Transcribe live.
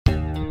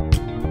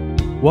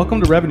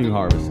Welcome to Revenue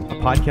Harvest, a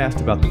podcast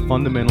about the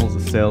fundamentals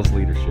of sales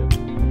leadership.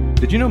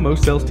 Did you know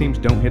most sales teams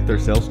don't hit their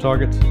sales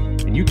targets?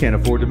 And you can't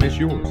afford to miss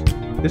yours.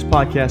 This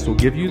podcast will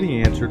give you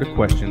the answer to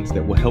questions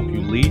that will help you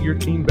lead your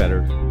team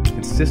better,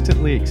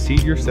 consistently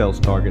exceed your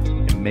sales targets,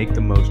 and make the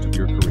most of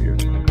your career.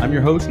 I'm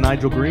your host,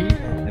 Nigel Green,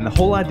 and the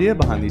whole idea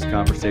behind these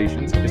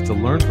conversations is to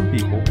learn from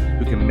people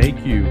who can make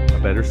you a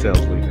better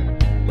sales leader.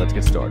 Let's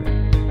get started.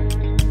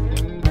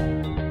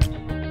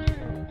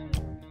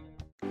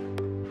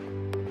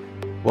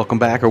 Welcome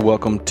back, or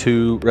welcome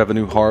to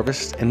Revenue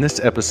Harvest. In this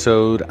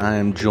episode, I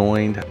am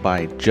joined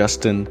by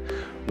Justin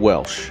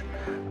Welsh.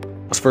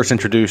 I was first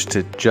introduced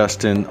to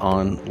Justin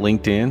on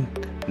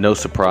LinkedIn. No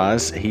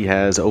surprise, he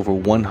has over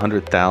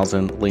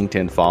 100,000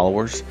 LinkedIn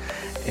followers,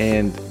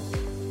 and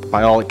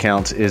by all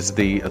accounts is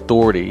the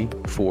authority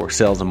for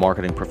sales and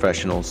marketing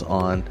professionals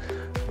on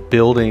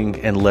building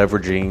and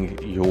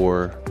leveraging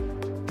your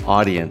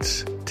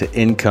audience to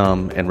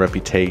income and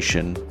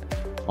reputation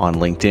on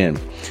LinkedIn.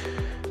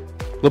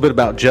 A little bit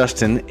about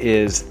Justin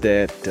is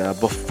that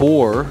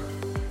before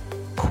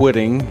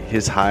quitting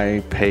his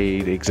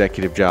high-paid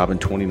executive job in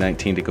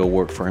 2019 to go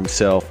work for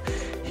himself,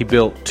 he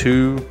built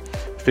two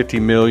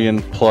 $50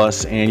 million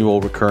plus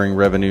annual recurring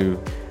revenue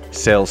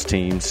sales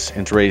teams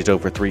and raised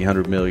over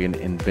 $300 million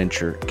in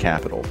venture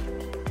capital.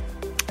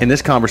 In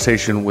this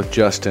conversation with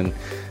Justin,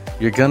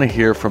 you're going to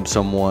hear from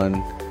someone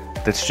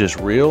that's just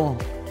real,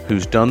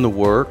 who's done the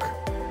work,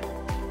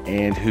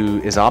 and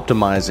who is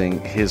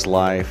optimizing his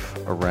life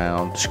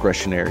around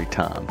discretionary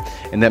time.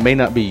 And that may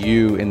not be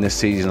you in this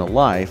season of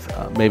life.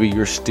 Maybe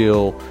you're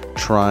still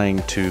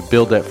trying to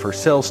build that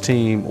first sales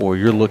team, or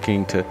you're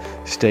looking to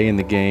stay in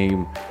the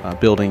game,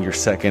 building your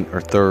second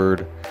or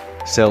third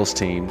sales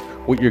team.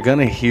 What you're going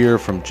to hear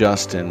from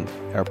Justin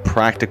are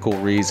practical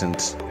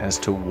reasons as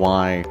to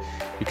why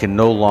you can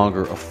no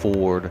longer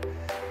afford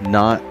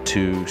not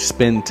to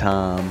spend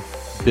time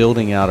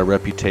building out a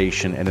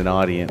reputation and an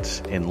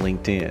audience in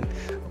LinkedIn.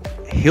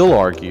 He'll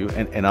argue,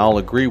 and I'll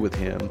agree with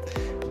him,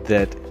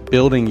 that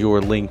building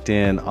your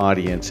LinkedIn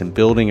audience and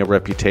building a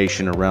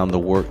reputation around the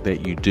work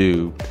that you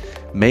do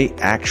may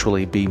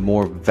actually be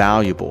more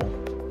valuable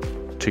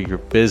to your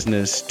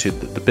business, to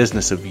the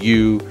business of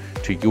you,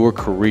 to your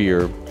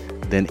career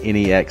than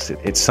any exit.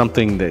 It's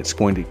something that's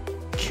going to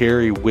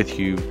carry with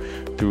you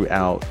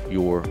throughout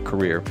your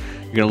career.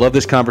 You're going to love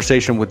this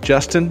conversation with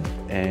Justin,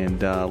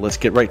 and let's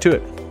get right to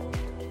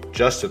it.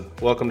 Justin,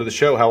 welcome to the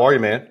show. How are you,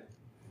 man?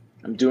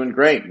 I'm doing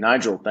great,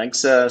 Nigel. Thanks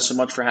so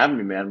much for having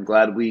me, man. I'm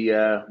glad we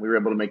were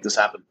able to make this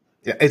happen.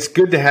 Yeah, it's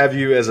good to have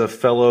you as a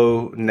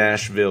fellow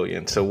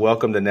Nashvilleian. So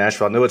welcome to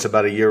Nashville. I know it's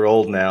about a year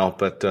old now,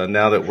 but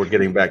now that we're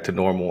getting back to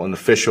normal, an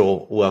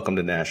official welcome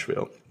to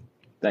Nashville.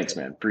 Thanks,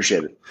 man.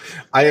 Appreciate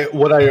it.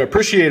 What I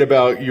appreciate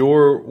about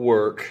your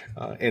work,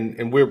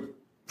 and we're,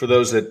 for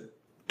those that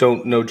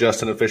don't know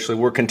Justin officially,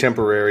 we're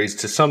contemporaries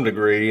to some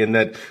degree in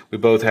that we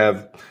both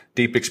have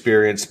deep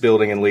experience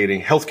building and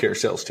leading healthcare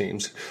sales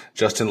teams.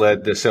 Justin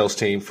led the sales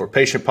team for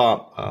Patient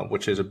Pop,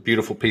 which is a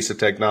beautiful piece of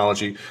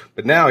technology.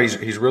 But now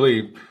he's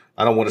really,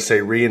 I don't want to say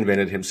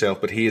reinvented himself,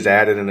 but he has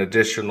added an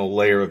additional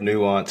layer of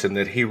nuance in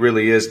that he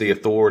really is the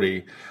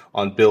authority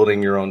on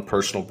building your own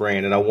personal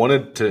brand. And I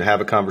wanted to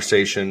have a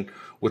conversation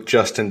with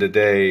Justin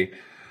today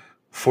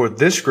for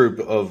this group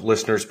of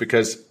listeners,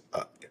 because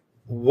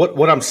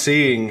what I'm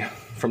seeing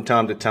from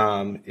time to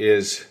time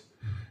is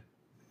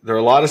there are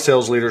a lot of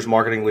sales leaders,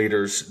 marketing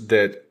leaders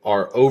that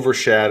are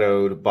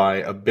overshadowed by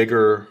a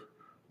bigger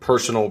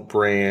personal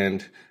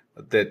brand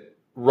that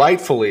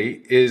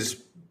rightfully is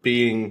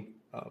being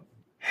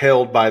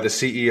held by the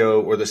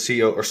CEO or the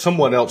CEO or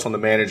someone else on the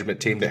management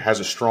team that has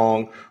a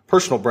strong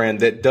personal brand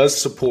that does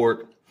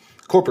support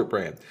corporate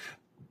brand.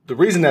 The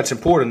reason that's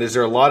important is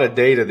there are a lot of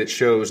data that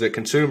shows that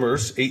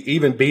consumers,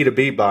 even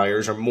B2B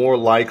buyers, are more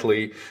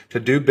likely to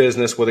do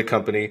business with a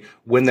company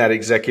when that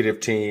executive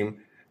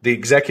team, the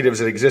executives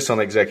that exist on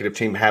the executive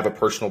team, have a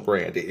personal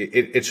brand.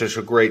 It's just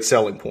a great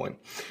selling point.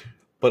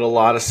 But a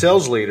lot of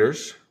sales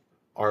leaders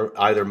are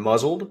either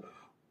muzzled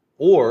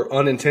or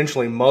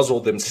unintentionally muzzle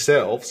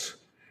themselves.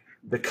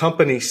 The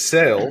company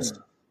sells,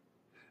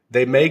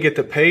 they may get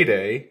the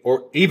payday,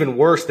 or even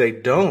worse, they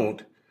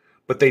don't,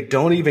 but they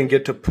don't even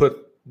get to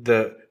put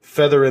the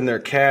feather in their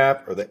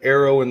cap or the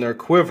arrow in their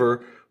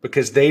quiver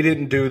because they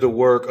didn't do the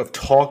work of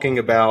talking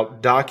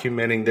about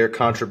documenting their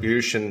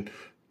contribution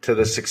to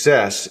the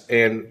success.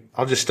 And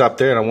I'll just stop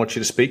there, and I want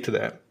you to speak to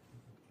that.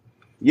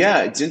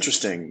 Yeah, it's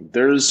interesting.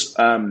 There's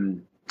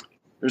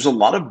a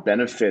lot of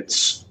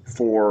benefits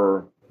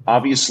for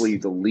obviously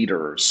the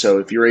leader. So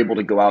if you're able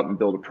to go out and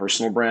build a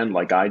personal brand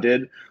like I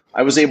did,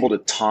 I was able to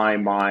tie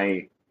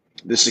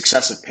the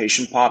success of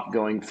Patient Pop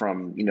going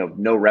from,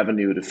 no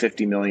revenue to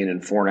 50 million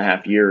in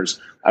 4.5 years.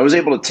 I was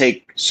able to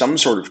take some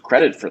sort of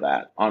credit for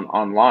that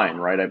online,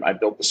 right? I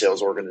built the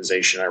sales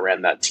organization. I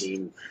ran that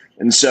team.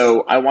 And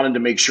so I wanted to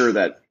make sure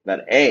that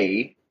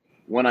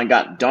when I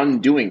got done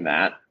doing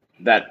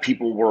that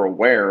people were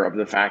aware of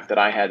the fact that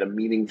I had a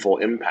meaningful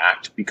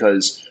impact,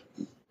 because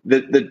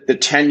the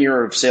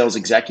tenure of sales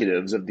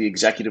executives, of the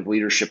executive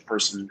leadership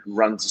person who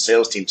runs the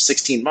sales team,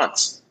 16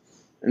 months.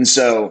 And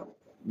so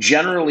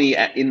generally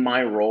in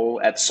my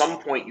role, at some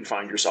point you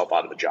find yourself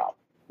out of a job,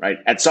 right?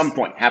 At some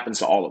point, happens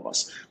to all of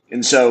us.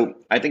 And so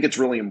I think it's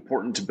really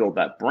important to build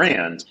that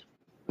brand.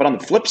 But on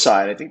the flip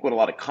side, I think what a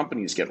lot of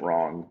companies get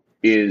wrong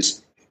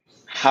is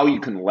how you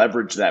can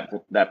leverage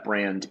that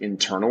brand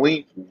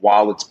internally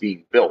while it's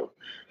being built.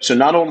 So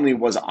not only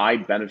was I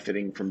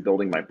benefiting from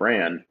building my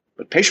brand,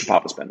 but Patient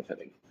Pop was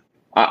benefiting.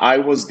 I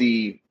was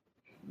the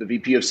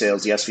VP of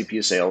sales, the SVP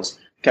of sales.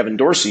 Kevin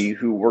Dorsey,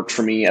 who worked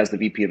for me as the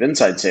VP of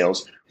inside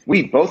sales,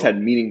 we both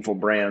had meaningful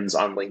brands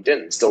on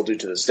LinkedIn, still do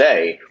to this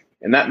day.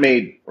 And that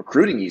made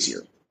recruiting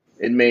easier.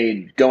 It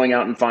made going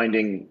out and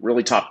finding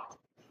really top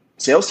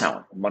sales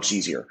talent much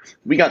easier.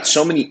 We got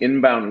so many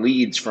inbound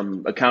leads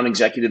from account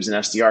executives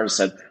and SDRs that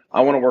said,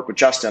 I want to work with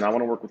Justin. I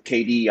want to work with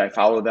KD. I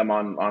follow them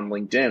on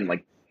LinkedIn.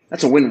 Like,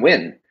 that's a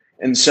win-win.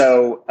 And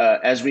so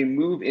as we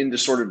move into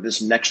sort of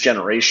this next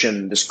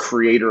generation, this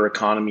creator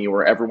economy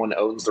where everyone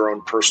owns their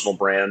own personal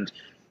brand,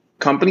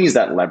 companies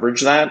that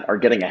leverage that are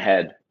getting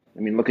ahead. I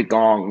mean, look at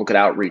Gong, look at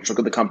Outreach, look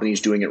at the companies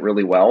doing it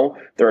really well.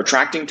 They're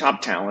attracting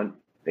top talent.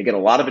 They get a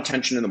lot of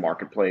attention in the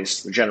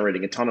marketplace. They're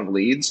generating a ton of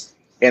leads.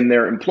 And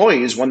their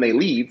employees, when they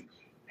leave,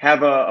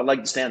 have a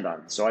leg to stand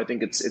on. So I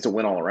think it's a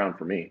win all around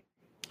for me.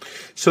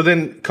 So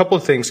then a couple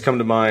of things come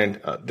to mind.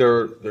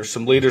 There's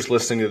some leaders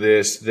listening to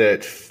this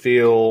that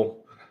feel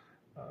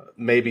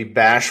maybe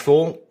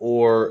bashful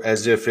or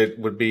as if it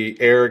would be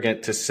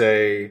arrogant to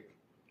say,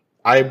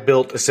 I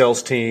built a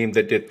sales team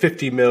that did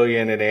 50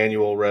 million in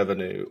annual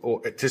revenue,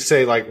 or to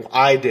say like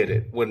I did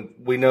it, when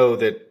we know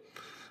that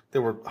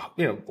there were,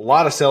 a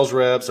lot of sales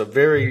reps, a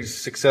very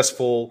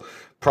successful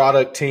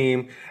product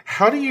team.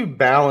 How do you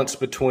balance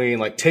between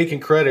like taking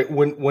credit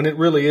when it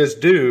really is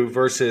due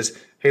versus,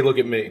 hey, look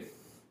at me?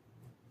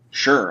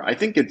 Sure. I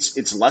think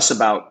it's less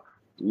about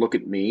look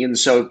at me. And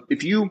so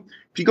if you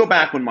go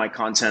back when my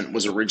content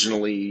was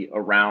originally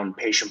around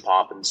Patient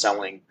Pop and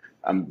selling,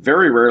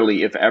 very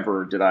rarely, if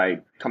ever, did I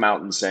come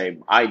out and say,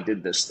 I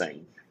did this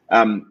thing.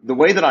 The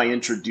way that I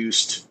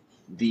introduced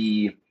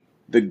the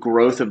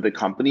growth of the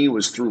company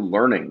was through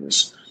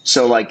learnings.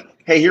 So like,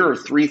 hey, here are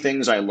 3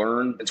 things I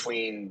learned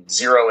between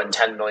 0 and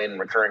 10 million in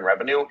recurring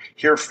revenue.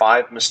 Here are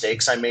 5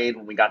 mistakes I made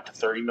when we got to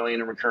 30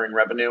 million in recurring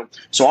revenue.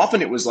 So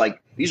often it was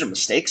like, these are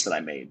mistakes that I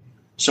made.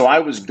 So I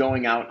was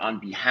going out on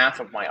behalf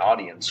of my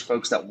audience,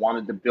 folks that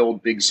wanted to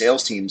build big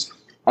sales teams,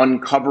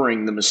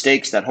 uncovering the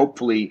mistakes that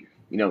hopefully,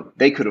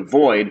 they could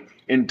avoid,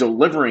 and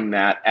delivering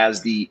that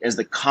as the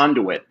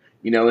conduit,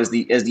 as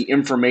the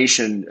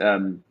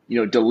information,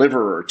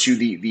 deliverer to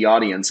the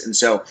audience. And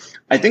so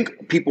I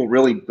think people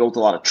really built a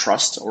lot of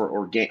trust,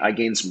 I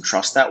gained some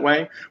trust that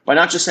way by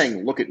not just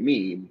saying, look at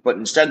me, but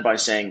instead by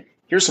saying,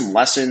 here's some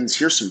lessons,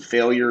 here's some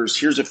failures,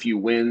 here's a few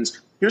wins.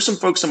 Here's some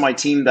folks on my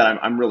team that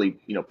I'm really,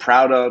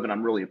 proud of and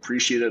I'm really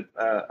appreciative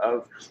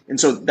of. And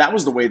so that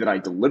was the way that I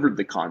delivered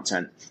the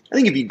content. I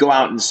think if you go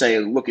out and say,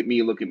 look at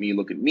me, look at me,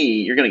 look at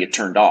me, you're going to get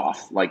turned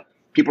off. Like,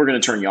 people are going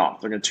to turn you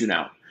off. They're going to tune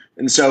out.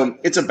 And so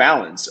it's a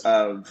balance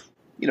of,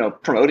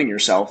 promoting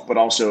yourself, but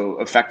also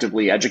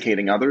effectively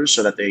educating others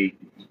so that you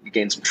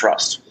gain some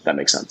trust, if that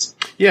makes sense.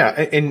 Yeah.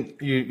 And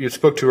you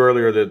spoke to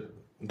earlier that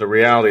the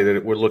reality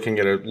that we're looking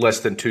at a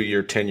less than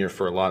 2-year tenure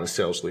for a lot of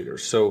sales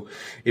leaders. So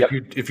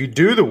if you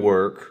do the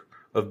work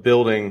of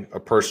building a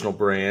personal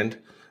brand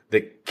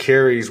that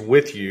carries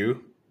with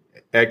you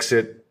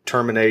exit,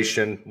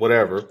 termination,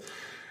 whatever,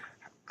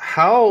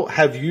 how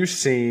have you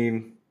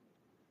seen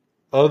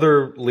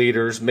other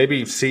leaders,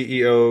 maybe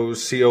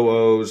CEOs,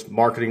 COOs,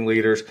 marketing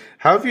leaders,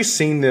 how have you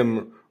seen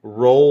them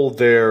roll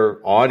their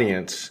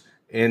audience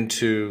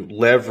into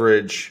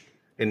leverage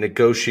in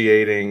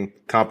negotiating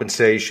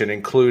compensation,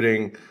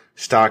 including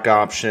stock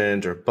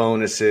options or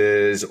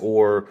bonuses,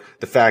 or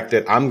the fact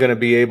that I'm going to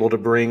be able to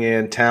bring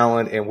in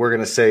talent and we're going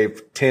to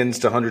save tens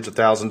to hundreds of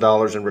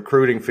 $1,000s in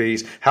recruiting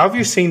fees? How have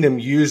you seen them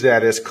use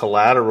that as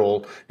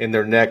collateral in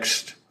their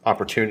next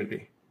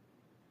opportunity?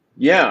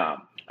 Yeah,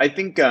 I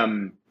think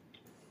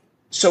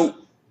so.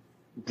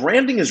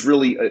 Branding is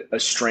really a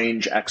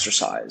strange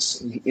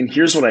exercise. And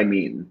here's what I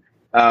mean.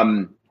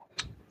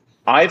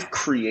 I've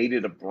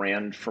created a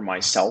brand for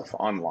myself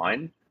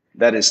online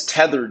that is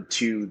tethered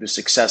to the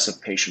success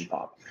of Patient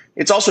Pop.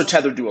 It's also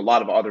tethered to a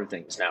lot of other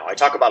things now. I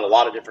talk about a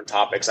lot of different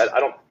topics. I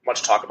don't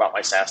much talk about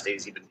my SaaS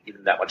days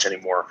even that much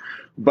anymore.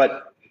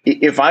 But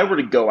if I were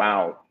to go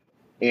out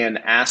and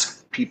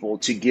ask people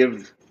to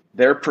give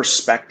their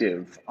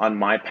perspective on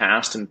my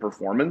past and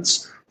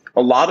performance,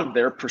 a lot of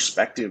their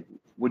perspective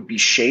would be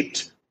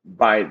shaped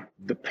by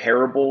the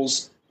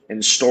parables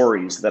and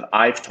stories that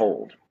I've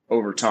told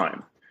over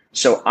time.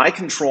 So I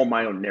control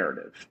my own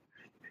narrative.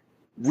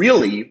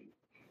 Really,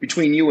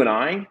 between you and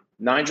I,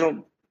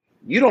 Nigel,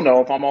 you don't know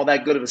if I'm all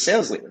that good of a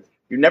sales leader.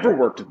 You never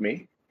worked with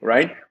me,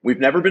 right? We've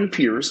never been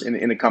peers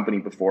in a company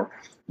before.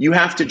 You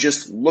have to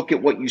just look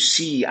at what you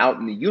see out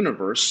in the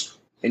universe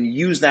and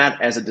use that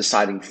as a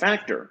deciding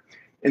factor.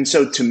 And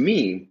so to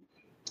me,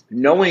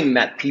 knowing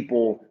that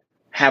people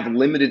have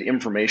limited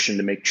information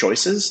to make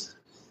choices,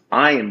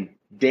 I am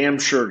damn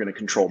sure going to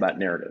control that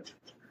narrative.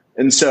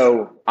 And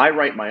so I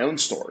write my own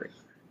story.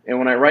 And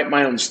when I write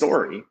my own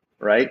story,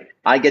 right,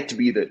 I get to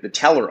be the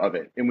teller of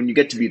it. And when you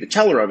get to be the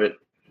teller of it,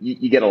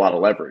 you get a lot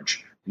of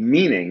leverage.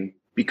 Meaning,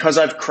 because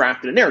I've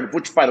crafted a narrative,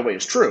 which by the way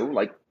is true,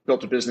 like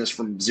built a business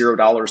from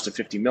 $0 to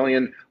 50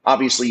 million.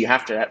 Obviously, you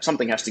have to have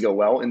something has to go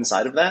well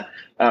inside of that.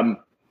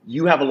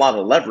 You have a lot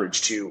of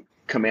leverage to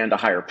command a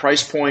higher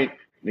price point,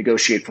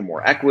 negotiate for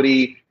more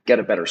equity, get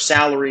a better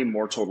salary,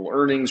 more total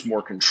earnings,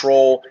 more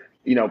control.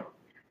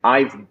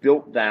 I've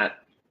built that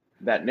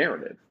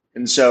narrative.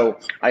 And so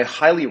I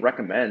highly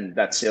recommend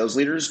that sales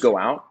leaders go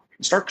out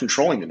and start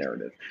controlling the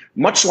narrative.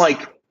 Much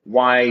like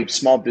why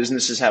small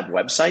businesses have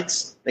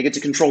websites, they get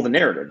to control the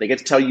narrative. They get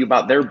to tell you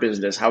about their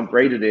business, how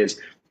great it is,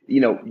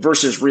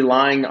 versus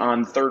relying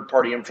on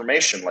third-party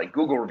information like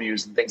Google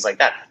reviews and things like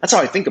that. That's how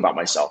I think about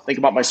myself. Think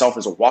about myself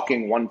as a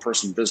walking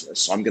one-person business.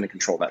 So I'm going to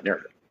control that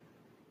narrative.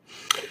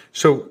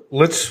 So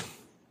let's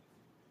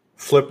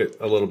flip it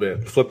a little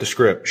bit, flip the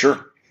script.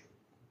 Sure.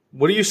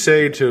 What do you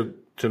say to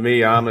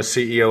me? I'm a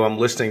CEO. I'm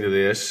listening to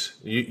this.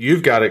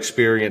 You've got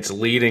experience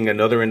leading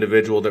another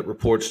individual that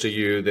reports to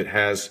you that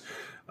has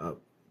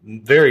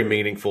very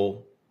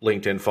meaningful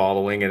LinkedIn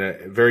following and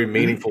a very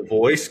meaningful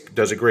voice,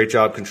 does a great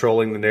job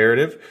controlling the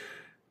narrative.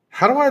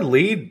 How do I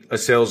lead a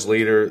sales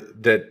leader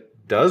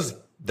that does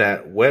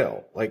that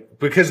well?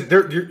 Because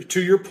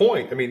to your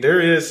point, I mean, there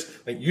is,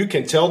 you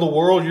can tell the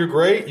world you're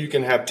great. You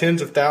can have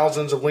tens of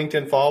thousands of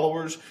LinkedIn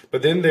followers,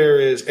 but then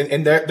there is,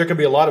 and there can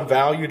be a lot of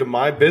value to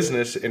my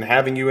business in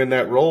having you in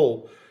that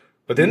role.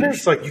 But then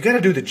there's you got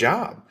to do the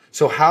job.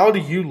 So how do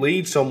you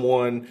lead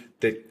someone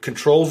that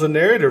controls the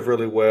narrative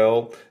really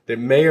well that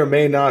may or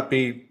may not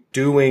be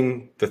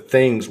doing the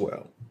things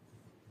well?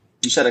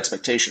 You set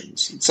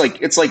expectations.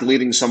 It's like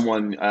leading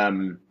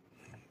someone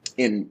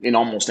in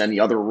almost any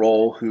other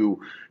role who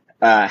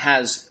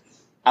has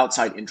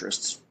outside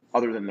interests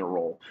other than their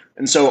role.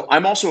 And so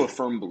I'm also a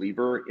firm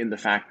believer in the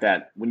fact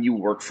that when you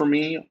work for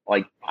me,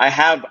 I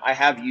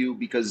have you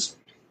because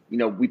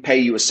we pay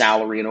you a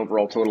salary and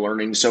overall total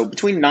earnings. So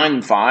between 9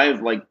 and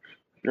 5,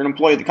 you're an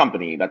employee of the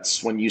company.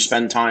 That's when you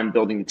spend time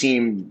building the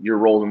team. Your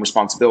role and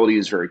responsibility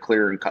is very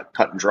clear and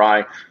cut and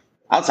dry.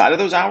 Outside of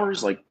those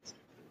hours,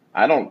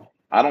 I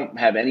don't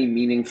have any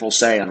meaningful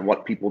say on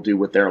what people do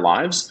with their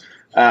lives.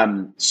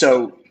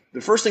 So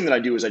the first thing that I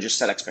do is I just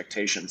set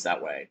expectations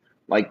that way.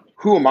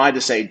 Who am I to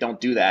say don't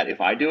do that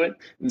if I do it?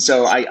 And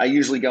so I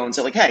usually go and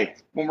say hey,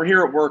 when we're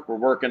here at work, we're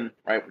working,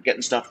 right? We're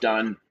getting stuff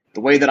done.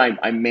 The way that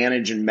I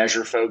manage and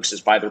measure folks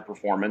is by their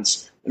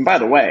performance. And by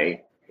the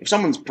way, if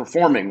someone's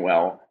performing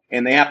well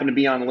and they happen to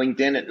be on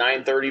LinkedIn at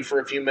 9:30 for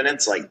a few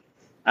minutes,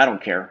 I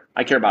don't care.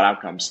 I care about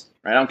outcomes,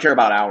 right? I don't care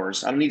about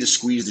hours. I don't need to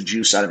squeeze the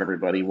juice out of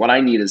everybody. What I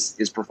need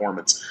is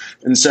performance.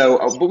 And so,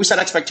 but we set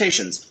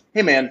expectations.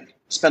 Hey man,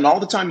 spend all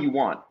the time you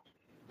want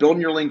building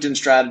your LinkedIn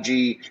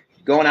strategy,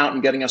 going out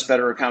and getting us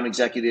better account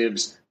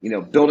executives,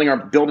 building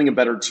a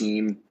better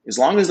team. As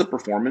long as the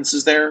performance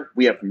is there,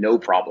 we have no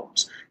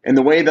problems. And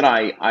the way that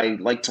I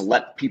like to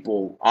let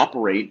people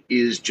operate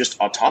is just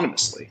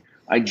autonomously.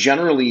 I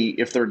generally,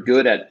 if they're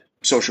good at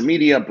social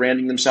media,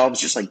 branding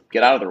themselves, just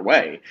get out of their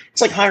way.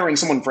 It's like hiring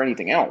someone for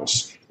anything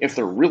else. If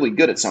they're really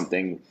good at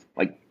something,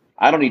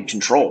 I don't need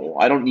control.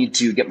 I don't need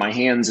to get my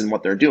hands in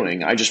what they're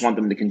doing. I just want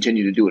them to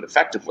continue to do it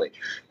effectively.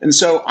 And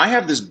so I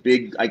have this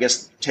big,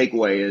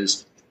 takeaway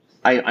is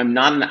I'm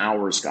not an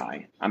hours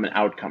guy. I'm an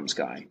outcomes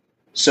guy.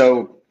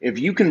 So if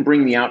you can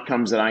bring the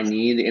outcomes that I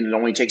need and it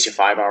only takes you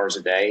 5 hours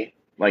a day,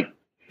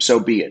 so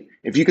be it.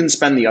 If you can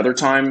spend the other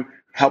time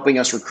helping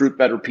us recruit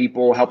better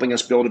people, helping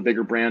us build a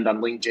bigger brand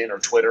on LinkedIn or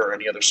Twitter or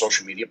any other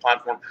social media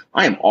platform,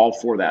 I am all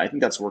for that. I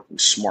think that's working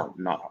smart,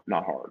 not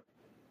hard.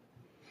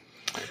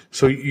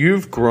 So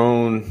you've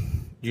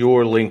grown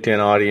your LinkedIn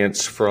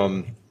audience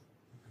from,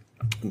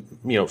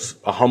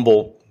 a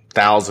humble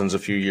thousands a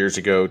few years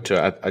ago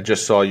to I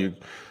just saw you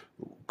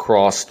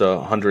cross the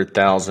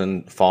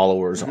 100,000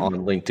 followers on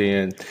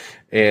LinkedIn.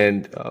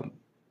 And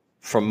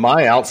from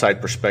my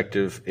outside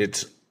perspective,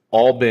 it's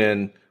all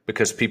been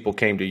because people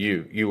came to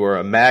you. You were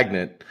a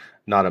magnet,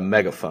 not a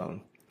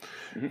megaphone.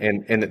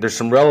 And there's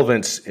some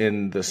relevance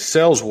in the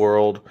sales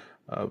world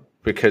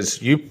because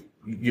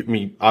I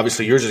mean,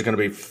 obviously yours is going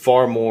to be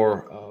far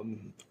more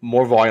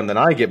volume than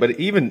I get, but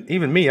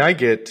even me, I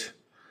get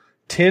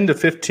 10 to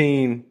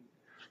 15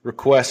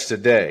 requests a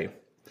day.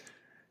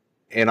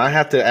 And I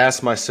have to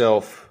ask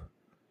myself,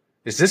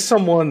 is this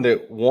someone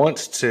that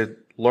wants to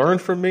learn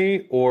from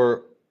me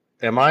or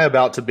am I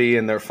about to be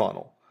in their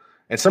funnel?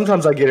 And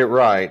sometimes I get it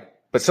right,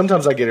 but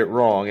sometimes I get it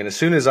wrong. And as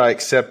soon as I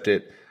accept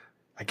it,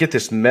 I get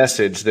this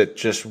message that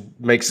just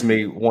makes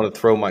me want to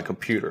throw my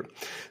computer.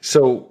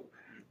 So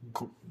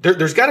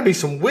there's got to be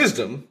some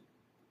wisdom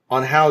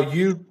on how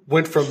you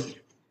went from,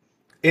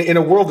 in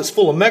a world that's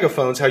full of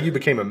megaphones, how you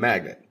became a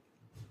magnet.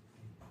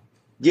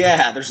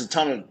 Yeah, there's a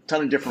ton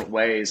of different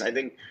ways. I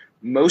think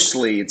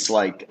mostly it's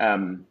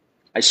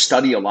I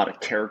study a lot of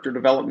character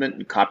development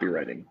and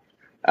copywriting.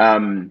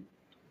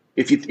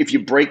 If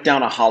you break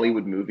down a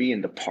Hollywood movie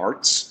into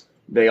parts,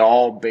 they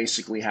all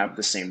basically have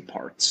the same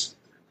parts.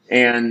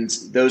 And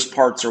those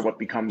parts are what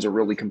becomes a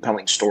really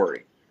compelling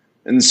story.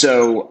 And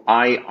so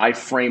I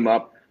frame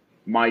up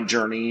my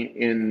journey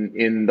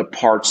in the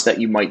parts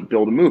that you might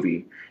build a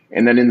movie.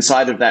 And then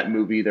inside of that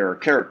movie, there are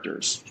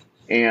characters.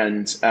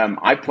 And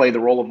I play the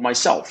role of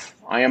myself.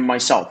 I am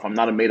myself. I'm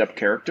not a made up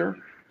character,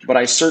 but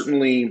I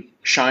certainly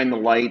shine the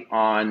light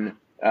on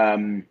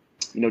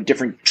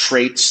different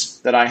traits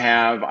that I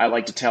have. I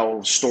like to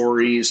tell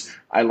stories.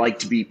 I like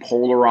to be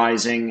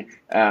polarizing.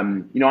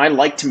 I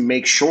like to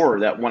make sure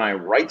that when I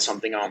write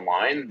something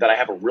online, that I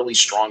have a really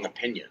strong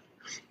opinion.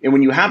 And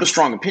when you have a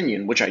strong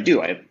opinion, which I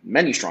do, I have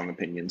many strong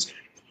opinions,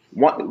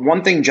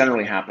 one thing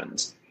generally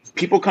happens.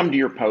 People come to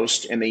your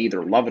post and they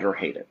either love it or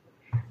hate it.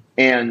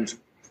 And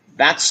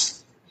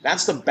that's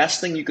the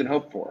best thing you can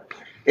hope for.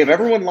 If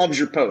everyone loves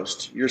your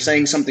post, you're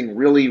saying something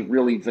really,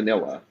 really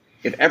vanilla.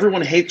 If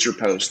everyone hates your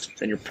post,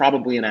 then you're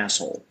probably an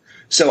asshole.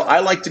 So I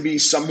like to be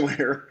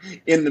somewhere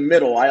in the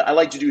middle. I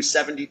like to do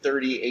 70,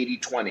 30, 80,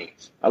 20.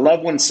 I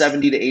love when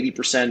 70 to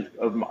 80%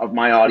 of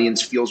my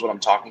audience feels what I'm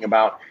talking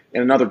about,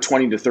 and another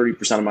 20 to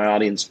 30% of my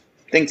audience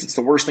thinks it's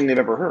the worst thing they've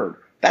ever heard.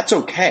 That's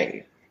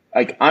okay.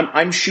 Like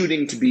I'm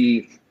shooting to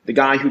be the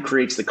guy who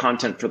creates the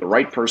content for the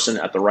right person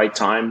at the right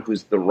time,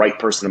 who's the right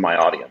person in my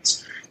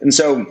audience. And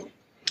so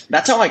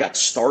that's how I got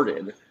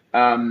started.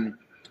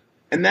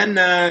 And then,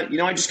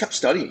 I just kept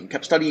studying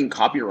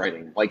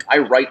copywriting. Like I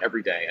write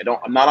every day.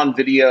 I'm not on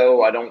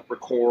video. I don't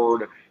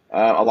record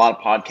a lot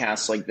of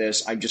podcasts like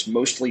this. I just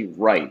mostly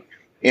write.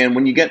 And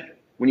when you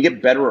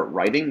get better at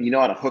writing, you know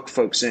how to hook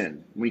folks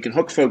in. When you can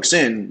hook folks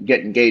in, you get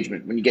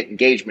engagement. When you get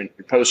engagement,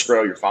 your posts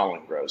grow, your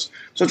following grows.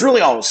 So it's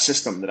really all a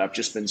system that I've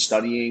just been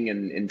studying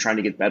and trying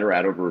to get better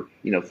at over,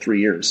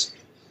 3 years.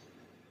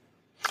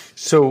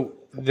 So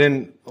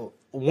then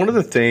one of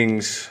the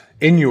things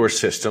in your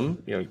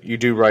system, you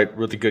do write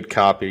really good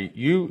copy.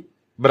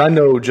 But I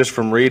know just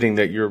from reading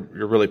that you're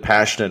really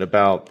passionate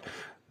about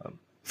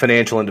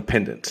financial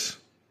independence.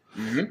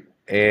 Mm-hmm.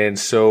 And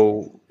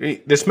so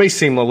this may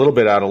seem a little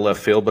bit out of left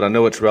field, but I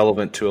know it's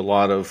relevant to a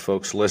lot of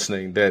folks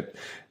listening that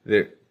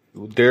they're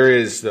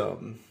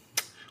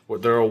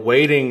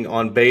awaiting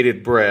on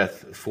bated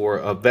breath for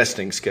a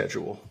vesting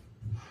schedule.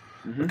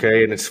 Mm-hmm.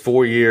 Okay. And it's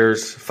 4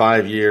 years,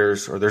 5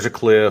 years, or there's a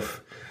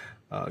cliff.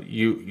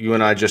 You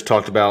and I just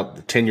talked about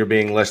the tenure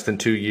being less than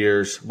 2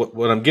 years.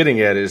 What I'm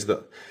getting at is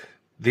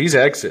these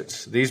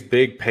exits, these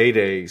big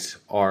paydays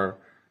are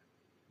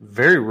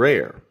very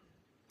rare.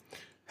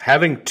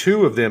 Having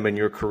two of them in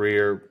your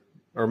career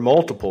or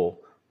multiple,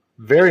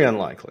 very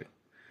unlikely.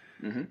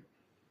 Mm-hmm.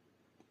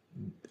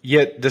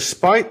 Yet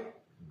despite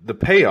the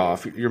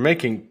payoff, you're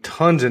making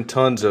tons and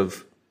tons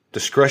of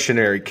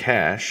discretionary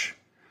cash.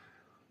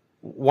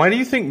 Why do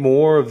you think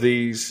more of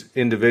these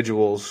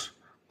individuals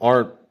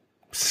aren't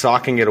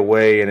socking it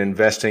away and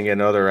investing in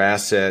other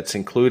assets,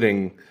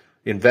 including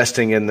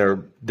investing in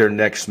their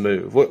next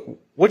move?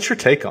 What's your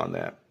take on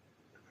that?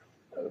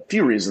 A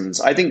few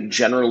reasons. I think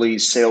generally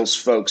sales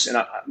folks,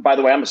 and by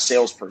the way, I'm a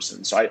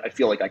salesperson, so I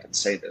feel like I can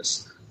say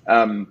this,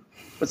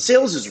 but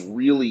sales is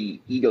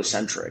really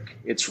egocentric.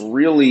 It's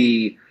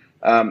really,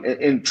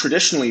 and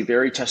traditionally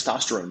very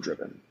testosterone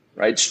driven,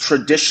 right? It's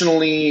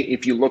traditionally,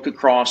 if you look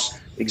across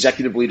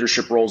executive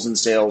leadership roles in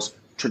sales,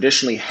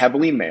 traditionally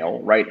heavily male,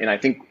 right? And I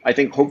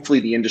think hopefully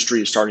the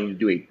industry is starting to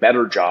do a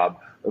better job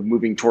of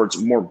moving towards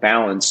a more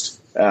balanced,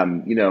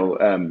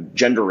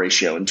 gender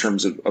ratio in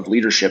terms of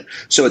leadership.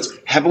 So it's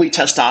heavily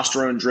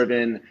testosterone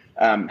driven,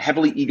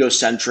 heavily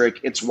egocentric.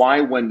 It's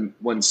why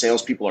when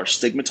salespeople are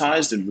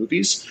stigmatized in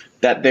movies,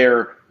 that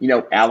they're,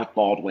 Alec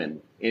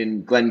Baldwin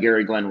in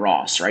Glengarry Glen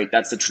Ross, right?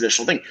 That's the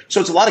traditional thing.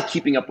 So it's a lot of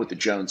keeping up with the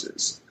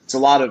Joneses. It's a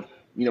lot of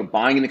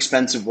buying an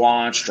expensive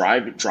watch,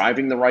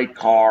 driving the right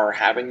car,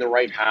 having the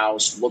right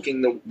house,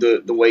 looking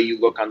the way you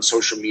look on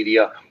social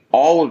media.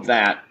 All of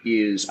that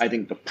is, I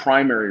think, the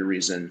primary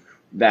reason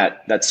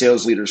that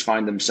sales leaders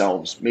find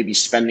themselves maybe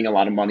spending a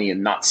lot of money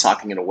and not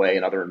socking it away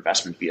in other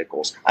investment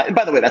vehicles. And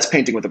by the way, that's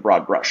painting with a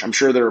broad brush. I'm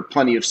sure there are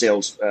plenty of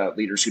sales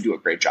leaders who do a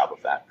great job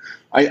of that.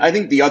 I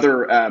think the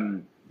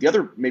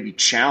other maybe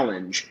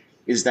challenge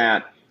is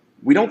that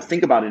we don't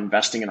think about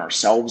investing in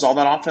ourselves all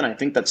that often. I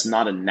think that's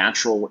not a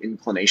natural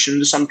inclination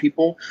to some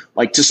people.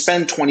 Like to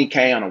spend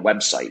 $20K on a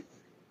website,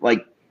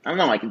 like, I don't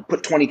know, I can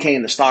put $20K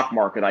in the stock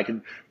market. I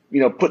can,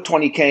 put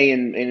 $20K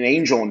in an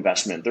angel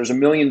investment. There's a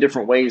million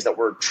different ways that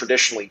we're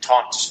traditionally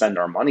taught to spend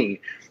our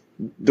money.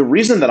 The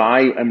reason that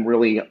I am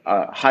really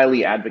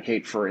highly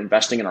advocate for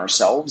investing in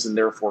ourselves and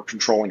therefore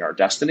controlling our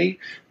destiny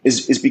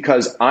is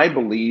because I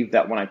believe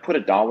that when I put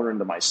 $1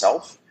 into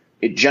myself,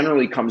 it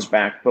generally comes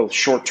back both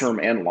short-term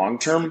and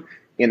long-term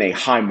in a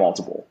high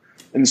multiple.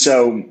 And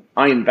so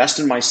I invest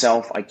in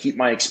myself. I keep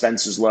my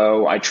expenses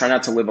low. I try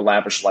not to live a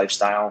lavish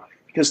lifestyle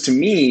because to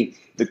me,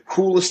 the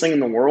coolest thing in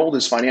the world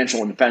is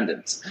financial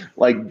independence.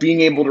 Like being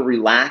able to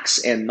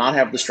relax and not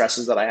have the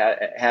stresses that I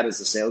had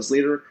as a sales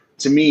leader,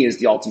 to me is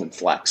the ultimate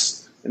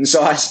flex. And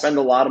so I spend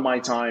a lot of my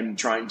time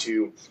trying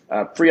to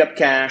free up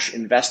cash,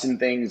 invest in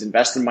things,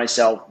 invest in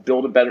myself,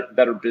 build a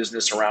better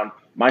business around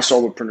my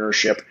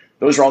solopreneurship.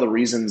 Those are all the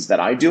reasons that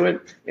I do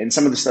it. And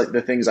some of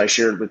the things I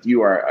shared with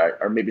you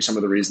are maybe some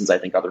of the reasons I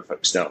think other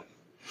folks don't.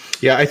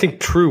 Yeah, I think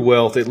true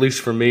wealth, at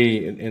least for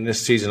me in this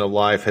season of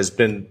life, has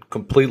been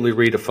completely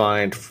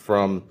redefined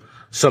from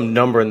some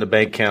number in the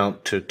bank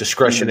account to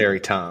discretionary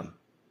time.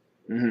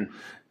 Mm-hmm.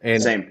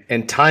 And Same.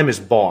 and time is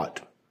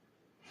bought.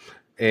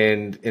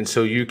 And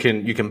so you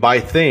can buy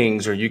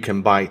things or you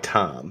can buy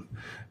time.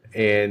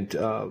 And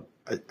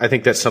I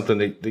think that's something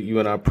that you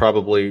and I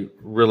probably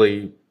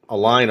really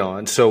align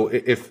on. So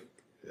if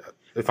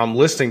I'm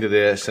listening to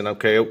this and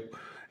okay,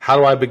 how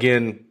do I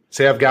begin?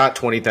 Say I've got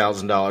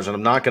 $20,000 and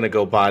I'm not going to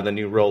go buy the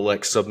new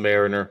Rolex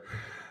Submariner.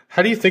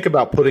 How do you think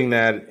about putting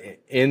that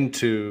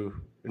into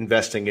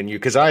investing in you?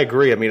 Because I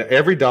agree. I mean,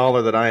 every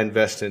dollar that I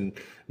invest in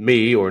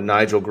me or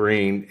Nigel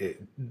Green,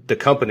 the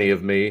company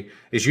of me,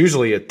 is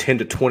usually a 10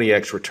 to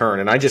 20x return,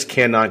 and I just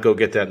cannot go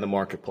get that in the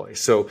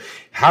marketplace. So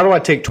how do I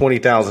take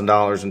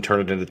 $20,000 and turn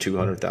it into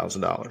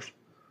 $200,000?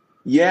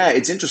 Yeah,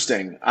 it's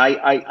interesting.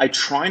 I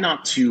try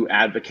not to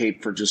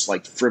advocate for just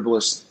like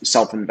frivolous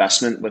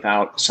self-investment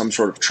without some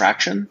sort of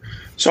traction.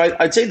 So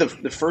I'd say the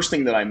first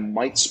thing that I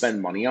might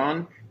spend money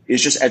on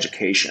is just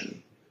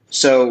education.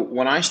 So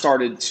when I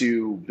started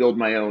to build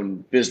my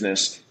own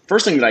business,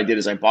 first thing that I did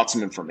is I bought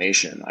some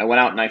information. I went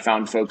out and I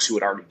found folks who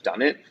had already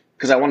done it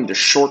because I wanted to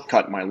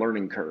shortcut my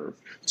learning curve.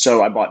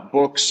 So I bought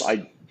books,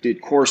 I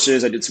did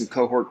courses, I did some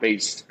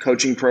cohort-based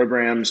coaching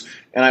programs,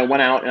 and I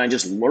went out and I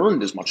just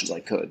learned as much as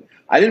I could.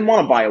 I didn't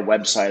want to buy a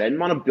website. I didn't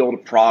want to build a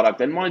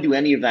product. I didn't want to do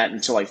any of that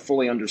until I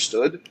fully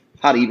understood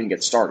how to even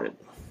get started.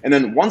 And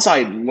then once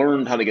I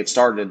learned how to get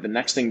started, the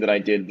next thing that I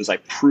did was I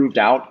proved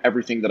out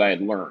everything that I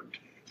had learned.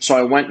 So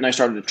I went and I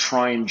started to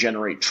try and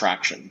generate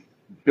traction,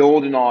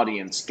 build an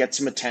audience, get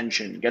some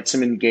attention, get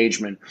some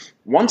engagement.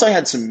 Once I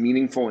had some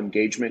meaningful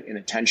engagement and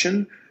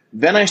attention,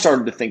 then I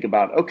started to think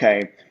about,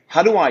 okay,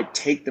 how do I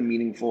take the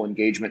meaningful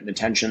engagement and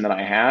attention that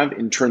I have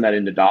and turn that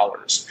into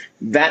dollars?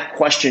 That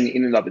question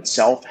in and of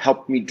itself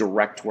helped me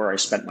direct where I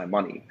spent my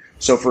money.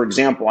 So for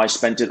example, I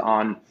spent it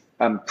on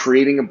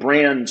creating a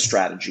brand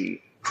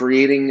strategy,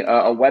 creating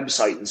a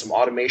website and some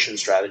automation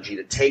strategy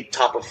to take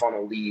top of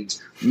funnel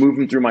leads, move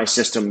them through my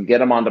system, get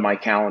them onto my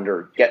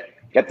calendar,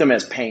 get them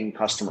as paying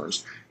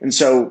customers. And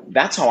so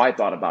that's how I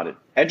thought about it.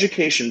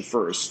 Education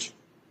first.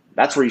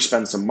 That's where you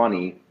spend some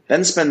money,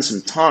 then spend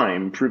some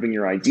time proving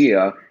your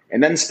idea,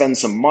 and then spend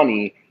some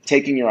money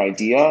taking your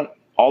idea,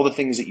 all the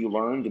things that you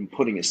learned, and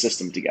putting a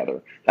system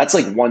together. That's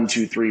like 1,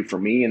 2, 3 for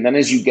me. And then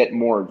as you get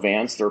more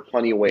advanced, there are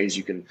plenty of ways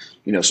you can,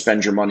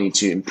 spend your money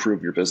to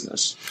improve your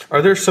business.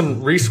 Are there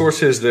some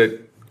resources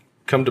that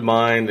come to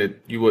mind that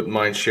you wouldn't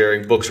mind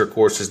sharing, books or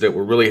courses that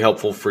were really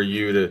helpful for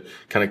you to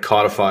kind of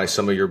codify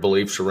some of your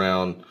beliefs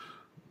around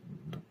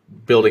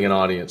building an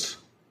audience?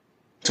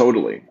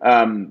 Totally.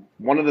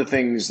 One of the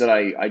things that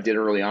I did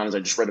early on is I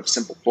just read a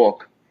simple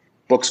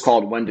book's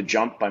called When to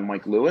Jump by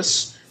Mike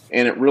Lewis.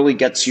 And it really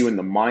gets you in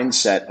the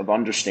mindset of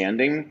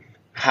understanding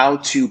how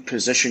to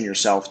position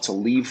yourself to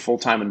leave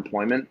full-time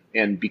employment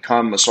and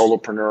become a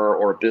solopreneur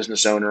or a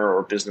business owner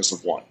or a business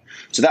of one.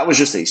 So that was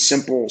just a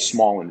simple,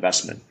 small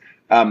investment.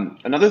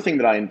 Another thing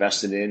that I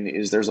invested in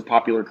is there's a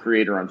popular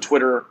creator on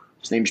Twitter.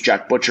 His name's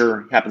Jack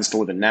Butcher. He happens to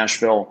live in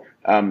Nashville.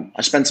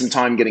 I spent some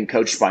time getting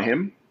coached by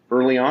him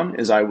early on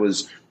as I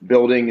was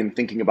building and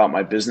thinking about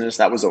my business.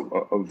 That was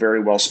a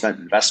very well-spent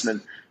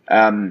investment.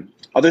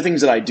 Other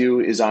things that I do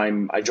is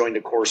I joined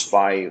a course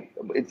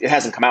it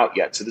hasn't come out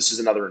yet, so this is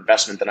another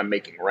investment that I'm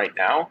making right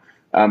now,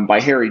 by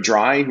Harry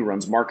Dry, who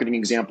runs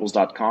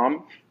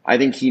marketingexamples.com. I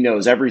think he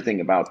knows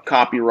everything about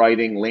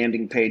copywriting,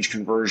 landing page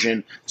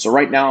conversion. So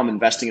right now I'm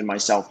investing in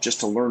myself just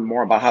to learn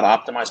more about how to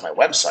optimize my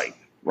website,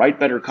 write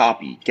better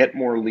copy, get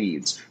more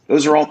leads.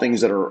 Those are all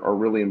things that are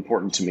really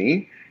important to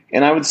me.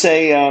 And I would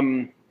say,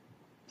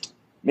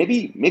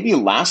 Maybe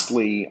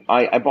lastly,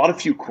 I bought a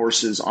few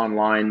courses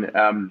online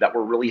that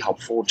were really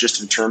helpful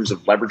just in terms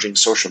of leveraging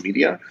social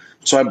media.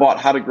 So I bought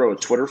How to Grow a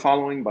Twitter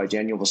Following by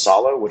Daniel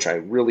Vassallo, which I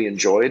really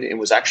enjoyed. It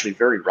was actually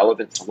very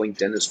relevant to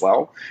LinkedIn as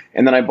well.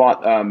 And then I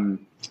bought the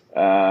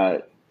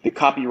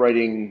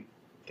copywriting,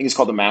 I think it's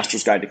called The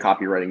Master's Guide to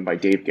Copywriting by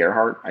Dave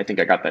Gerhardt. I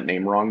think I got that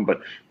name wrong, but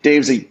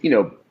Dave's a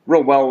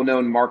real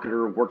well-known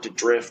marketer, worked at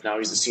Drift. Now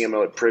he's the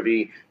CMO at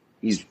Privy.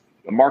 He's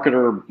a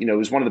marketer,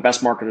 he's one of the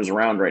best marketers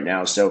around right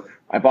now. So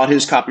I bought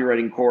his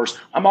copywriting course.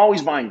 I'm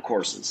always buying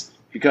courses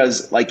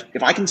because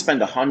if I can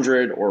spend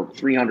 $100 or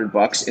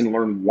 $300 and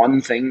learn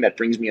one thing that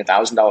brings me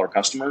 $1,000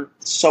 customer,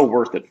 it's so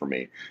worth it for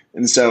me.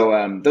 And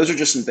so those are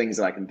just some things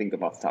that I can think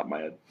of off the top of my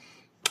head.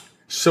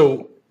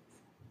 So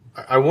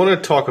I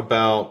want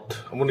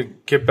to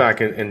get back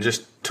and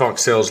just talk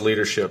sales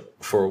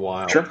leadership for a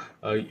while. Sure.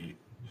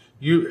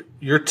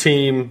 Your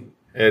team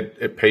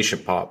at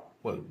Patient Pop,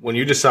 when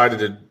you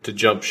decided to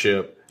jump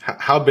ship,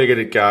 how big had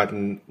it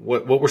gotten?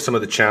 What were some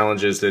of the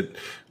challenges that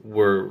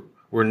were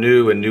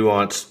new and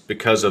nuanced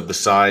because of the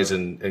size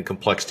and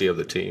complexity of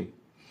the team?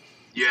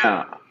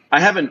 Yeah, I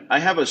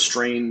have a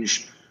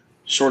strange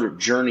sort of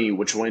journey,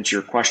 which will answer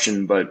your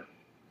question, but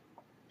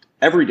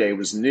every day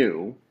was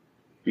new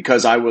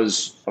because I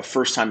was a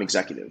first-time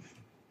executive.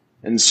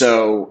 And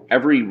so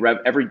every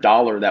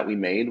dollar that we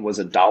made was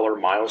a dollar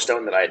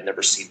milestone that I had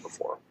never seen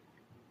before.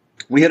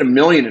 we had $1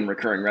 million in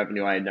recurring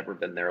revenue. I had never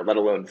been there, let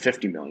alone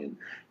 50 million.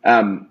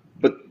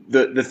 But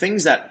the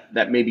things that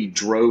maybe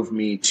drove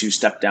me to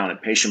step down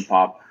at Patient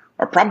Pop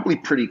are probably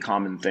pretty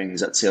common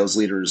things that sales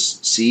leaders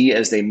see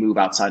as they move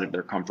outside of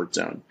their comfort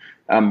zone.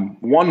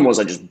 One was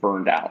I just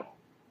burned out.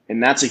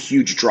 And that's a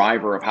huge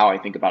driver of how I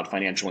think about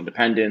financial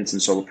independence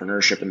and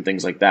solopreneurship and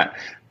things like that.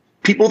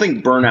 People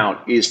think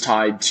burnout is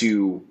tied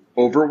to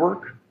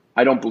overwork.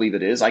 I don't believe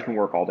it is. I can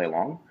work all day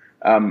long.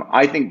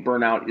 I think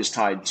burnout is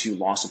tied to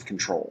loss of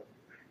control.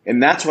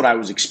 And that's what I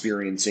was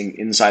experiencing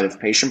inside of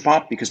Patient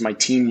Pop, because my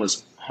team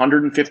was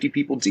 150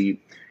 people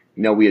deep.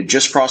 We had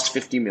just crossed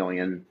 50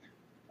 million.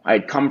 I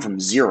had come from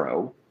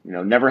zero,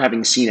 never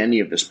having seen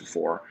any of this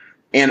before.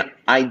 And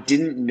I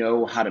didn't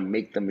know how to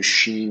make the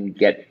machine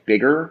get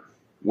bigger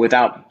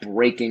without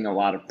breaking a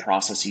lot of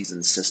processes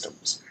and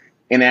systems.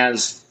 And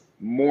as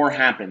more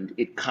happened,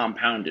 it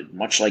compounded,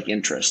 much like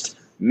interest.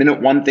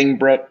 Minute one thing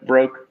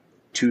broke,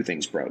 two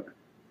things broke,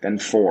 then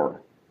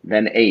 4,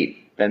 then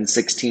 8, then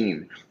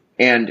 16.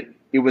 And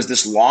it was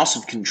this loss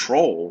of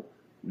control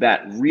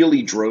that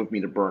really drove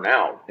me to burn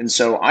out. And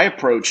so I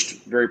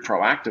approached very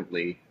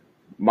proactively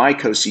my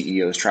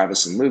co-CEOs,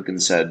 Travis and Luke,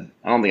 and said,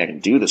 I don't think I can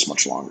do this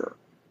much longer.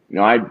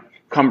 I'd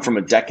come from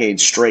a decade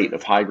straight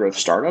of high growth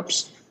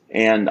startups,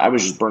 and I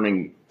was just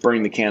burning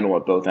the candle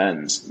at both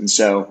ends. And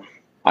so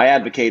I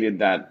advocated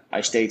that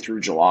I stay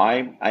through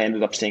July. I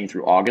ended up staying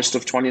through August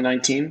of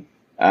 2019.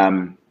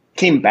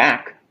 Came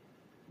back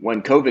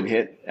when COVID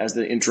hit as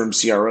the interim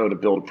CRO to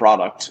build a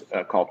product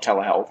called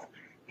Telehealth.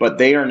 But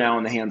they are now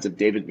in the hands of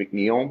David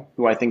McNeil,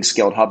 who I think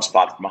scaled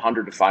HubSpot from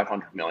 100 to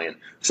 500 million.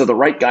 So the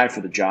right guy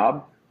for the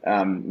job.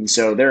 And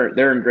so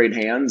they're in great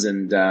hands,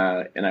 and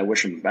I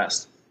wish them the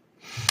best.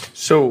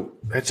 So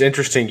that's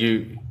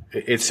interesting.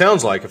 It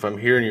sounds like, if I'm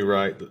hearing you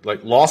right,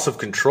 like loss of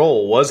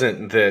control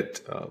wasn't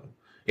that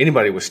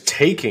anybody was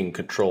taking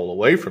control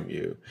away from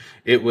you.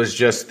 It was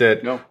just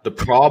that the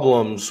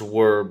problems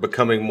were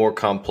becoming more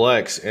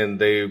complex, and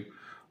they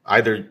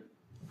either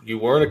you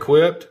weren't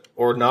equipped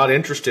or not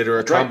interested, or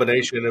a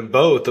combination of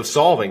both of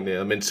solving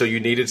them. And so you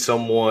needed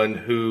someone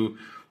who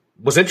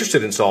was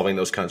interested in solving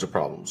those kinds of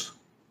problems.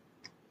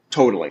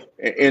 Totally.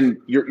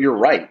 And you're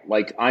right.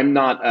 Like, I'm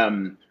not,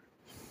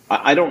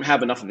 I don't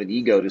have enough of an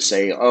ego to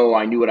say, oh,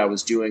 I knew what I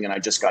was doing and I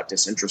just got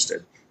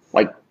disinterested.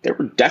 Like, there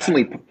were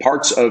definitely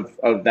parts of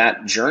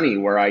that journey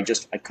where I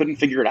couldn't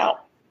figure it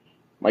out.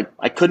 Like,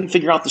 I couldn't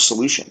figure out the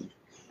solution.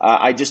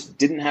 I just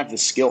didn't have the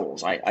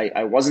skills.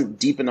 I wasn't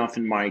deep enough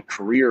in my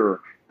career.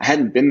 I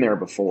hadn't been there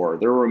before.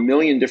 There were a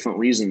million different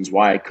reasons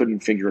why I couldn't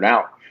figure it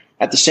out.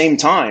 At the same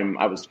time,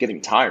 I was getting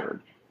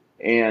tired.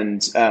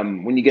 And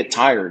when you get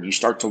tired, you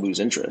start to lose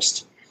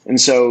interest. And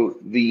so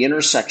the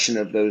intersection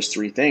of those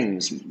three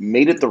things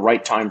made it the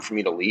right time for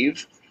me to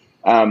leave.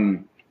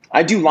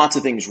 I do lots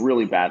of things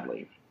really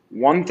badly.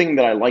 One thing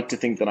that I like to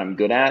think that I'm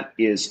good at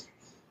is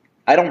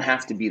I don't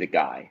have to be the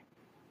guy.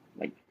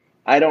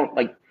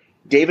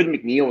 David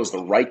McNeil is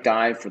the right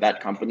guy for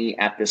that company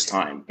at this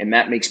time. And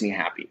that makes me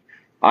happy.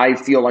 I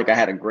feel like I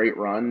had a great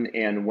run.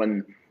 And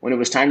when it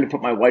was time to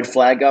put my white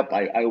flag up,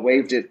 I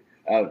waved it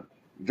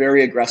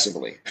very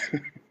aggressively.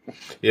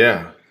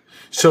 Yeah.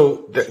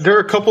 So there are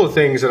a couple of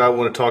things that I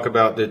want to talk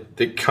about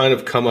that kind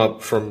of come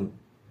up from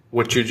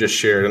what you just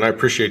shared. And I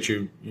appreciate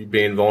you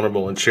being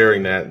vulnerable and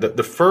sharing that.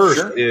 The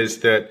first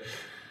is that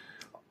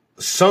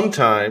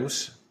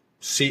sometimes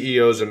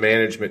CEOs and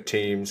management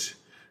teams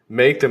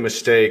make the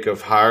mistake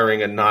of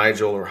hiring a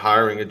Nigel or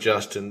hiring a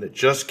Justin that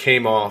just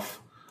came off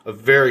a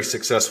very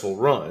successful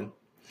run.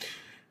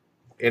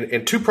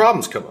 And two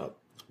problems come up.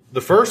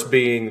 The first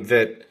being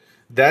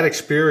that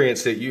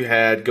experience that you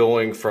had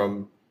going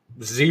from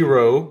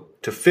 0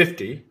 to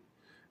 50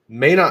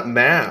 may not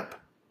map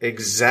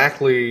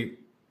exactly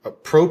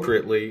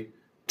appropriately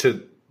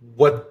to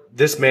what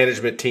this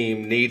management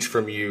team needs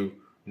from you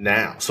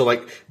now. So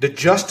like the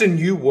Justin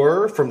you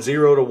were from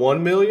 0 to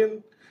 1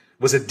 million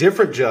was a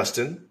different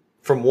Justin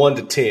from 1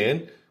 to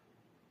 10,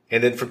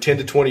 and then from 10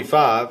 to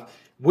 25.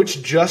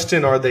 Which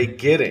Justin are they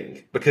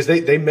getting? Because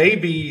they may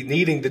be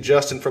needing the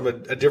Justin from a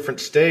different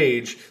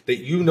stage that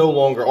you no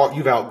longer are.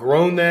 You've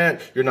outgrown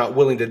that. You're not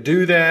willing to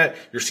do that.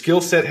 Your skill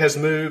set has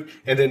moved.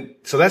 And then,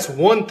 so that's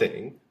one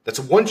thing. That's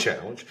one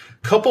challenge.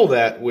 Couple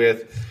that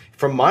with,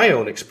 from my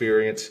own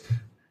experience,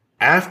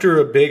 after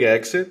a big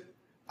exit,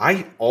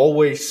 I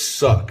always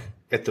suck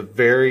at the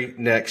very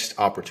next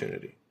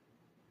opportunity.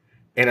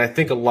 And I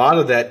think a lot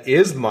of that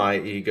is my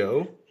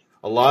ego.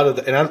 A lot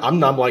of and I'm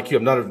not like you.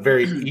 I'm not a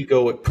very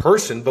egoic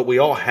person, but we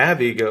all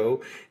have ego,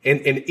 and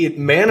it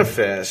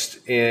manifests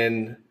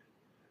in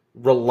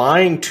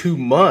relying too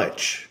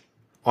much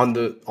on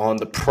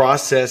the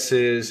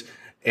processes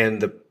and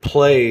the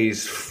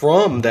plays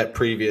from that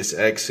previous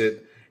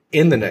exit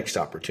in the next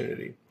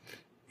opportunity.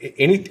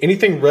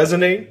 Anything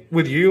resonate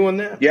with you on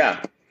that? Yeah,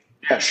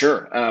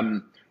 sure.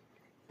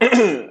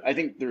 I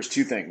think there's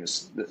two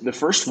things. The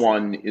first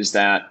one is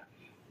that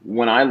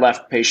when I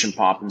left Patient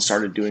Pop and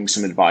started doing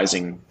some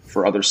advising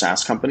for other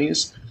SaaS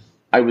companies,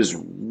 I was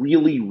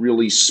really,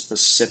 really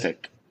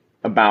specific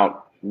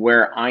about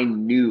where I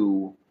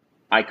knew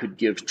I could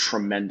give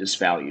tremendous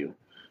value.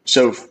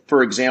 So,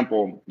 for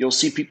example, you'll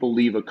see people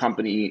leave a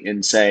company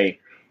and say,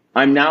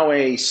 I'm now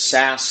a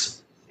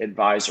SaaS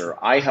advisor.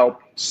 I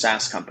help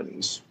SaaS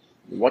companies.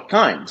 What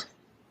kind?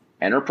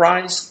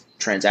 Enterprise,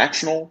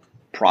 transactional,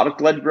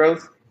 product-led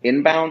growth,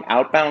 inbound,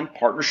 outbound,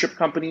 partnership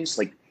companies?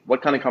 Like,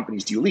 what kind of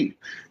companies do you lead?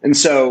 And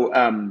so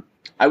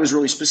I was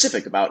really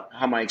specific about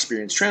how my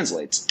experience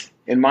translates.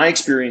 And my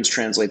experience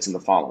translates in the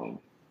following.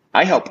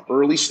 I help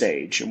early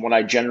stage, and what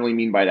I generally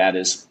mean by that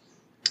is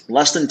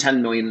less than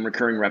 10 million in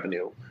recurring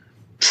revenue,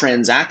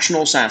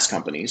 transactional SaaS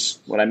companies.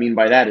 What I mean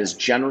by that is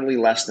generally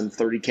less than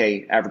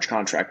 30K average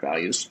contract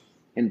values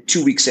in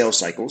 2-week sales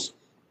cycles,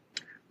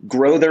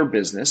 grow their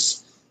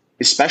business,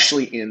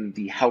 especially in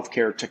the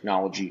healthcare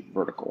technology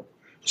vertical.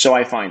 So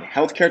I find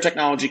healthcare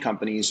technology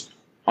companies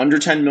under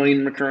 10 million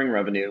in recurring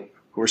revenue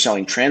who are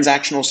selling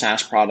transactional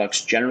SaaS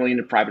products, generally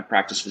into private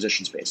practice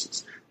physician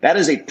spaces. That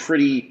is a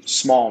pretty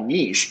small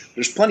niche.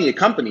 There's plenty of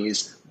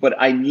companies, but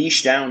I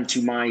niche down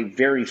to my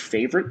very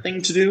favorite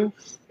thing to do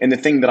and the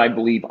thing that I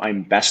believe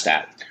I'm best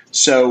at.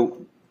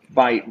 So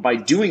by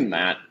doing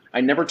that,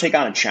 I never take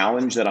on a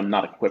challenge that I'm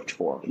not equipped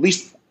for. At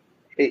least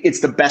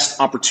it's the best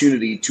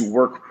opportunity to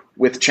work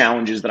with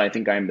challenges that I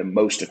think I'm the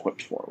most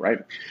equipped for, right?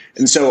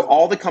 And so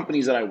all the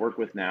companies that I work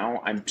with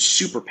now, I'm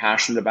super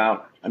passionate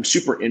about, I'm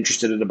super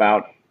interested in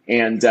about,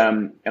 and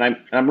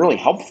I'm really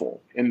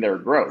helpful in their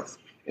growth.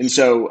 And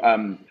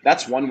so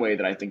that's one way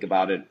that I think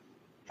about it.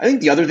 I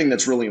think the other thing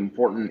that's really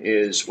important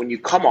is when you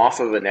come off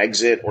of an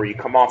exit or you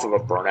come off of a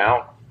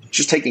burnout,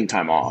 just taking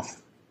time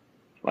off.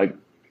 Like,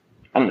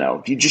 I don't know,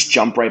 if you just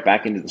jump right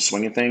back into the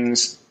swing of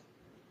things,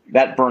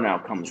 that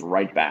burnout comes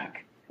right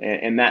back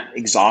and that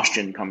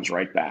exhaustion comes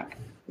right back.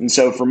 And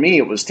so for me,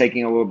 it was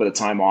taking a little bit of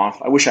time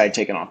off. I wish I had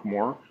taken off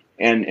more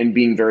and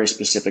being very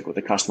specific with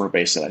the customer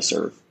base that I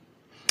serve.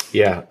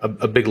 Yeah,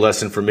 a big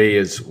lesson for me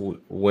is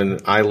when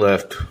I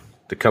left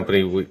the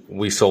company,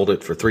 we sold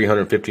it for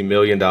 $350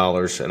 million,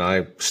 and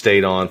I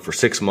stayed on for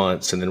 6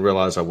 months and then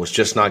realized I was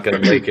just not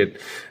going to make it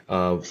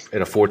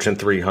at a Fortune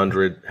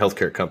 300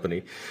 healthcare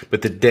company.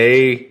 But the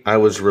day I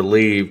was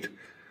relieved,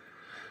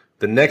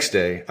 the next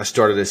day I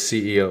started as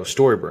CEO of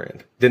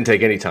StoryBrand. Didn't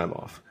take any time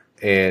off.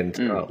 And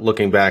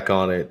looking back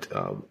on it,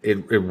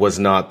 it was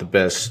not the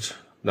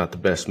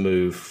best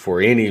move for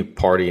any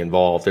party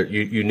involved.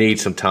 You need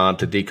some time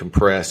to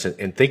decompress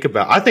and think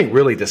about, I think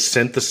really to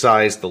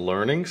synthesize the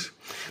learnings,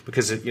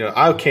 because,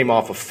 I came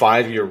off a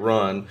 5-year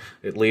run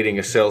at leading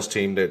a sales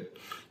team that,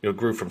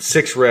 grew from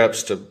 6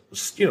 reps to,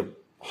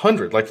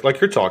 100,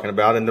 like you're talking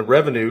about, and the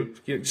revenue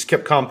just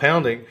kept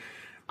compounding.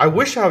 I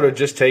wish I would have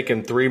just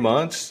taken 3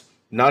 months,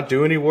 not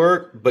do any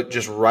work, but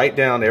just write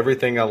down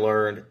everything I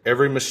learned,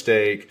 every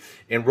mistake,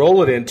 and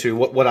roll it into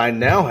what I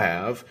now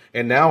have.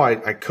 And now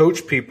I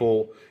coach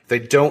people, if they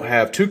don't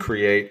have, to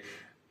create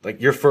like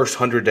your first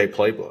 100-day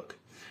playbook.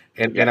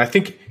 And I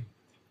think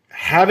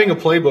having a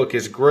playbook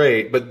is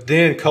great, but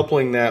then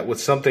coupling that with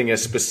something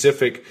as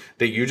specific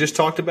that you just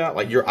talked about,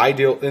 like your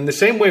ideal, in the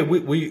same way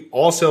we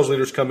all sales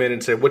leaders come in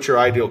and say, what's your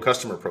ideal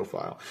customer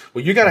profile?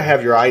 Well, you got to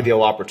have your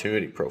ideal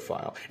opportunity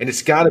profile, and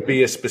it's got to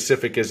be as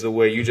specific as the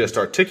way you just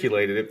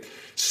articulated it,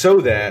 so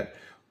that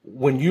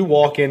when you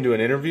walk into an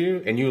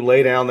interview and you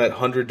lay down that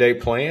 100-day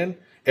plan,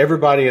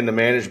 everybody in the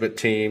management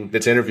team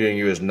that's interviewing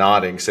you is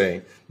nodding,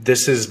 saying,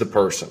 this is the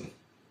person.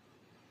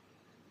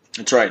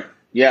 That's right.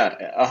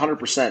 Yeah,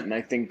 100%. And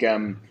I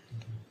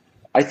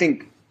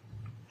think,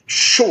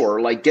 sure,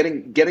 like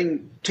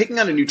taking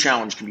on a new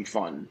challenge can be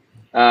fun.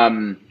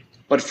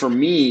 But for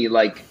me,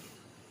 like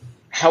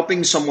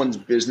helping someone's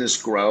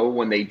business grow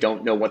when they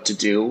don't know what to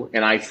do,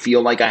 and I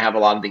feel like I have a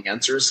lot of the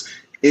answers,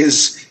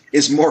 is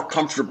more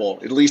comfortable,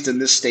 at least in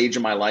this stage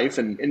of my life.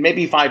 And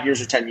maybe 5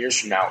 years or 10 years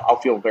from now,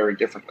 I'll feel very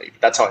differently. But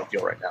that's how I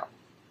feel right now.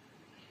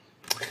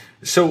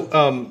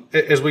 So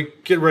as we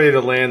get ready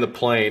to land the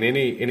plane,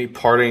 any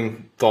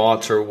parting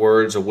thoughts or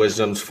words of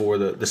wisdoms for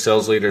the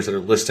sales leaders that are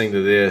listening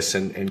to this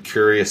and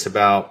curious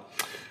about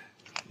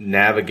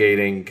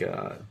navigating,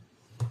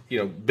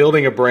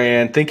 building a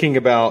brand, thinking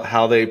about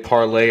how they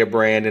parlay a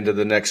brand into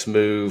the next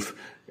move,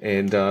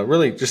 and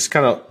really just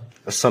kind of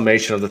a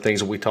summation of the things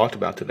that we talked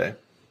about today?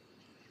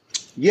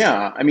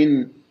 Yeah, I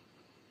mean,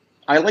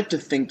 I like to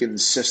think in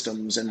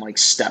systems and like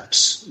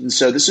steps. And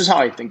so this is how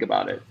I think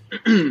about it.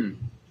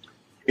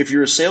 If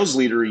you're a sales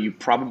leader, you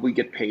probably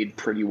get paid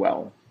pretty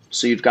well.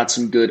 So you've got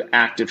some good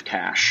active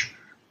cash.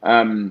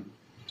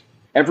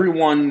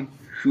 Everyone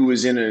who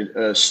is in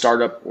a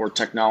startup or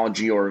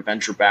technology or a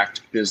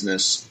venture-backed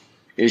business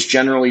is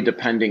generally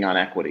depending on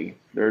equity.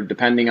 They're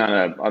depending on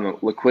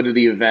a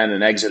liquidity event,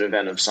 an exit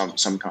event of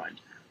some kind.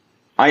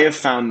 I have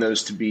found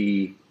those to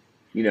be,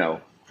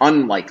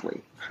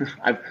 unlikely.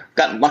 I've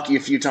gotten lucky a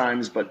few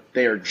times, but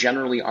they are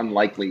generally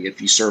unlikely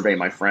if you survey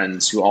my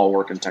friends who all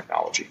work in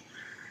technology.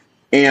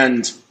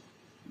 And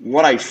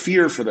what I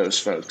fear for those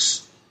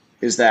folks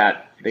is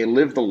that they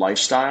live the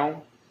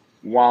lifestyle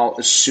while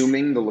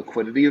assuming the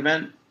liquidity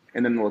event,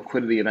 and then the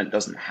liquidity event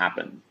doesn't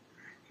happen.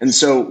 And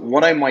so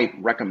what I might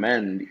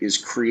recommend is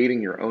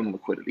creating your own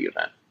liquidity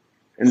event.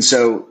 And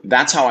so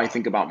that's how I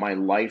think about my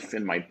life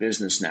and my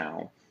business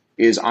now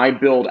is I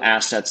build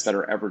assets that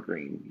are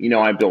evergreen.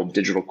 I build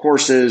digital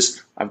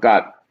courses.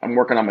 I'm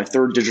working on my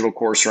third digital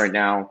course right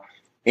now.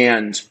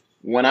 And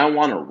when I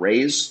want a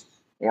raise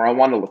or I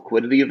want a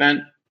liquidity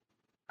event,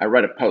 I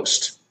write a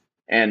post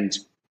and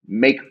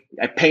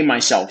I pay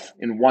myself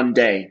in one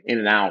day, in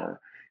an hour.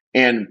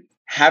 And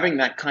having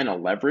that kind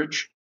of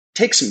leverage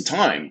takes some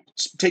time.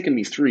 It's taken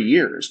me 3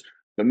 years.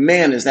 But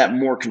man, is that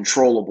more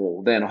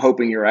controllable than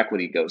hoping your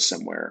equity goes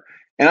somewhere.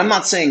 And I'm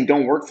not saying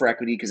don't work for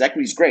equity, because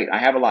equity is great. I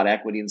have a lot of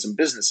equity in some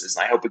businesses,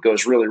 and I hope it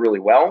goes really, really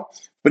well.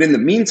 But in the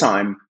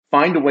meantime,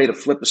 find a way to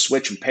flip a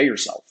switch and pay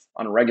yourself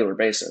on a regular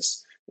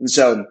basis. And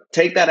so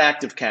take that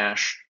active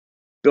cash,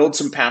 build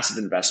some passive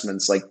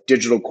investments like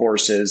digital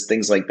courses,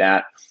 things like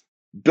that.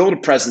 Build a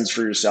presence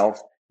for yourself,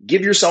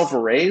 give yourself a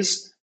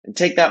raise, and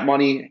take that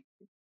money,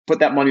 put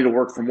that money to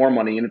work for more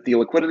money. And if the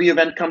liquidity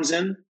event comes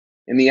in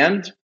the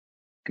end,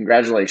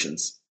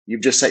 congratulations.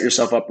 You've just set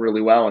yourself up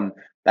really well. And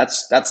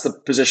that's the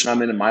position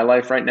I'm in my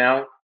life right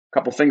now. A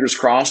couple fingers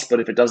crossed, but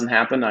if it doesn't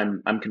happen,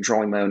 I'm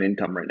controlling my own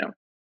income right now.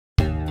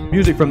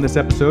 Music from this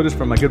episode is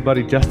from my good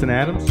buddy Justin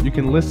Adams. You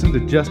can listen to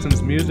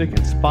Justin's music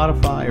in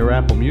Spotify or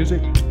Apple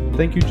Music.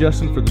 Thank you,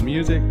 Justin, for the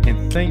music,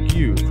 and thank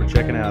you for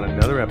checking out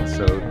another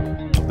episode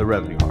of The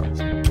Revenue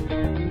Harvest.